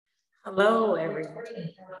Hello, everyone. My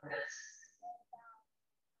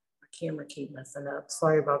camera keep messing up.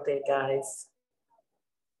 Sorry about that, guys.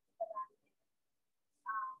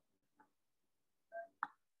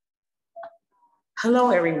 Hello,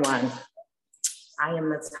 everyone. I am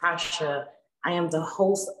Natasha. I am the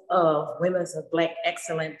host of Women's of Black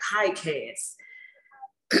Excellence podcast.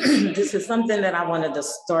 This is something that I wanted to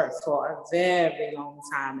start for a very long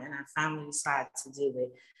time, and I finally decided to do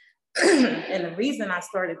it. And the reason I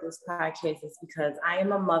started this podcast is because I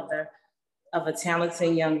am a mother of a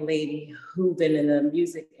talented young lady who's been in the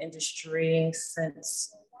music industry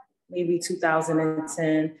since maybe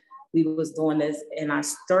 2010. We was doing this, and I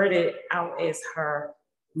started out as her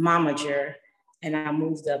momager, and I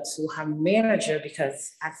moved up to her manager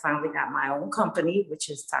because I finally got my own company, which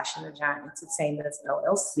is Tasha Najan Entertainment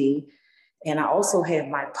LLC. And I also have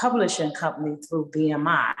my publishing company through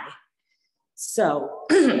BMI. So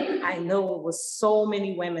I know it was so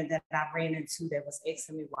many women that I ran into that was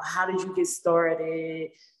asking me, well, how did you get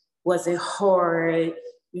started? Was it hard?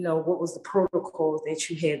 You know, what was the protocol that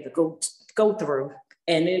you had to go through?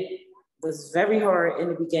 And it was very hard in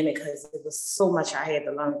the beginning because it was so much I had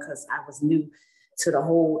to learn because I was new to the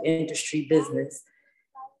whole industry business.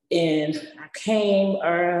 And I came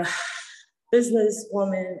a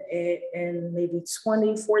businesswoman in maybe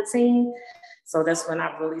 2014. So that's when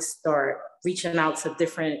I really started reaching out to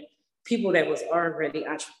different people that was already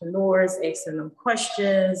entrepreneurs, asking them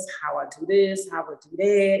questions, how I do this, how I do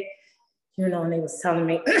that, you know, and they was telling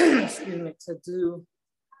me, excuse me, to do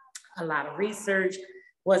a lot of research.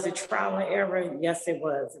 Was it trial and error? Yes, it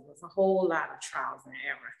was. It was a whole lot of trials and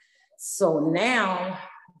error. So now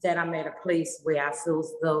that I'm at a place where I feel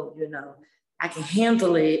as though, you know, I can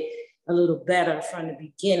handle it a little better from the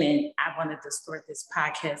beginning, I wanted to start this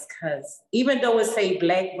podcast because even though it say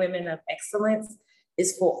Black Women of Excellence,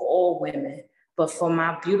 it's for all women. But for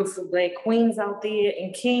my beautiful Black queens out there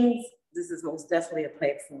and kings, this is most definitely a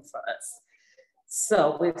platform for us.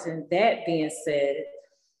 So with that being said,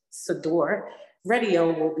 Sador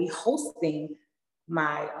Radio will be hosting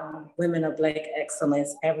my Women of Black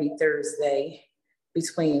Excellence every Thursday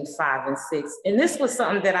between 5 and 6. And this was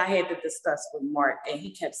something that I had to discuss with Mark, and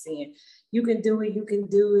he kept saying, you can do it, you can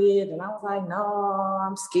do it. And I was like, no,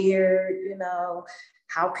 I'm scared, you know,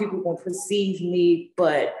 how people will perceive me.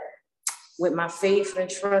 But with my faith and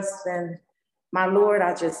trust in my Lord,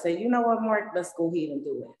 I just say, you know what, Mark, let's go ahead and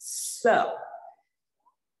do it. So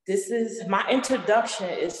this is my introduction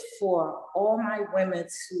is for all my women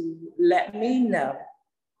to let me know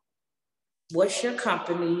what's your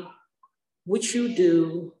company, what you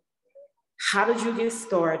do, how did you get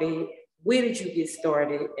started, where did you get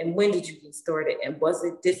started, and when did you get started, and was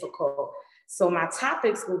it difficult? So my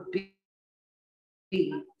topics will be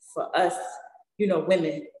for us, you know,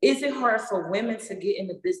 women. Is it hard for women to get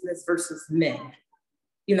into business versus men?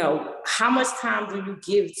 You know, how much time do you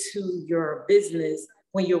give to your business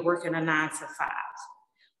when you're working a 9 to 5?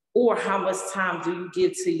 Or how much time do you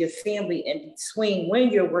give to your family in between when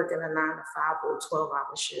you're working a 9 to 5 or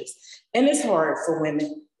 12-hour shifts? And it's hard for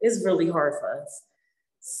women. It's really hard for us.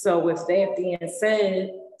 So with that being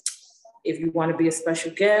said, if you want to be a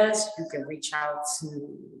special guest, you can reach out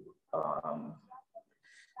to,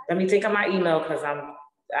 let me think of my email because I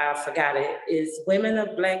forgot it. Is Women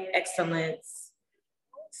of Black Excellence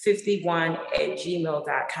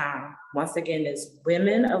 51@gmail.com. Once again, it's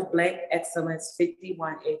Women of Black Excellence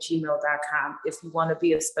 51@gmail.com. If you want to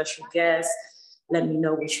be a special guest, let me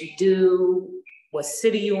know what you do, what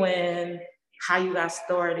city you in, how you got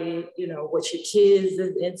started, you know, what your kids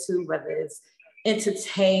is into, whether it's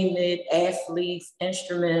entertainment, athletes,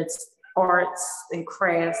 instruments, arts and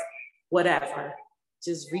crafts, whatever.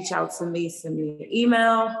 Just reach out to me, send me an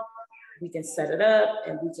email. We can set it up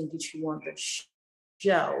and we can get you on the show.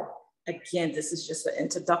 Again, this is just an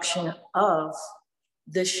introduction of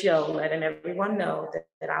the show, letting everyone know that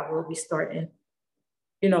I will be starting,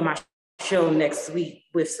 you know, my show next week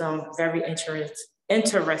with some very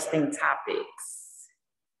interesting topics.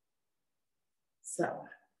 So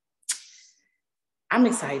I'm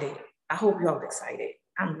excited. I hope y'all excited.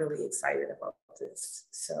 I'm really excited about this.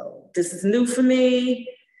 So this is new for me.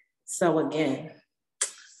 So again,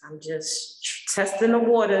 I'm just testing the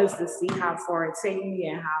waters to see how far it takes me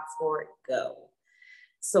and how far it go.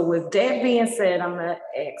 So with that being said, I'm gonna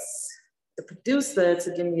ask the producer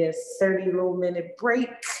to give me a 30 little minute break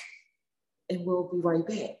and we'll be right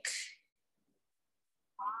back.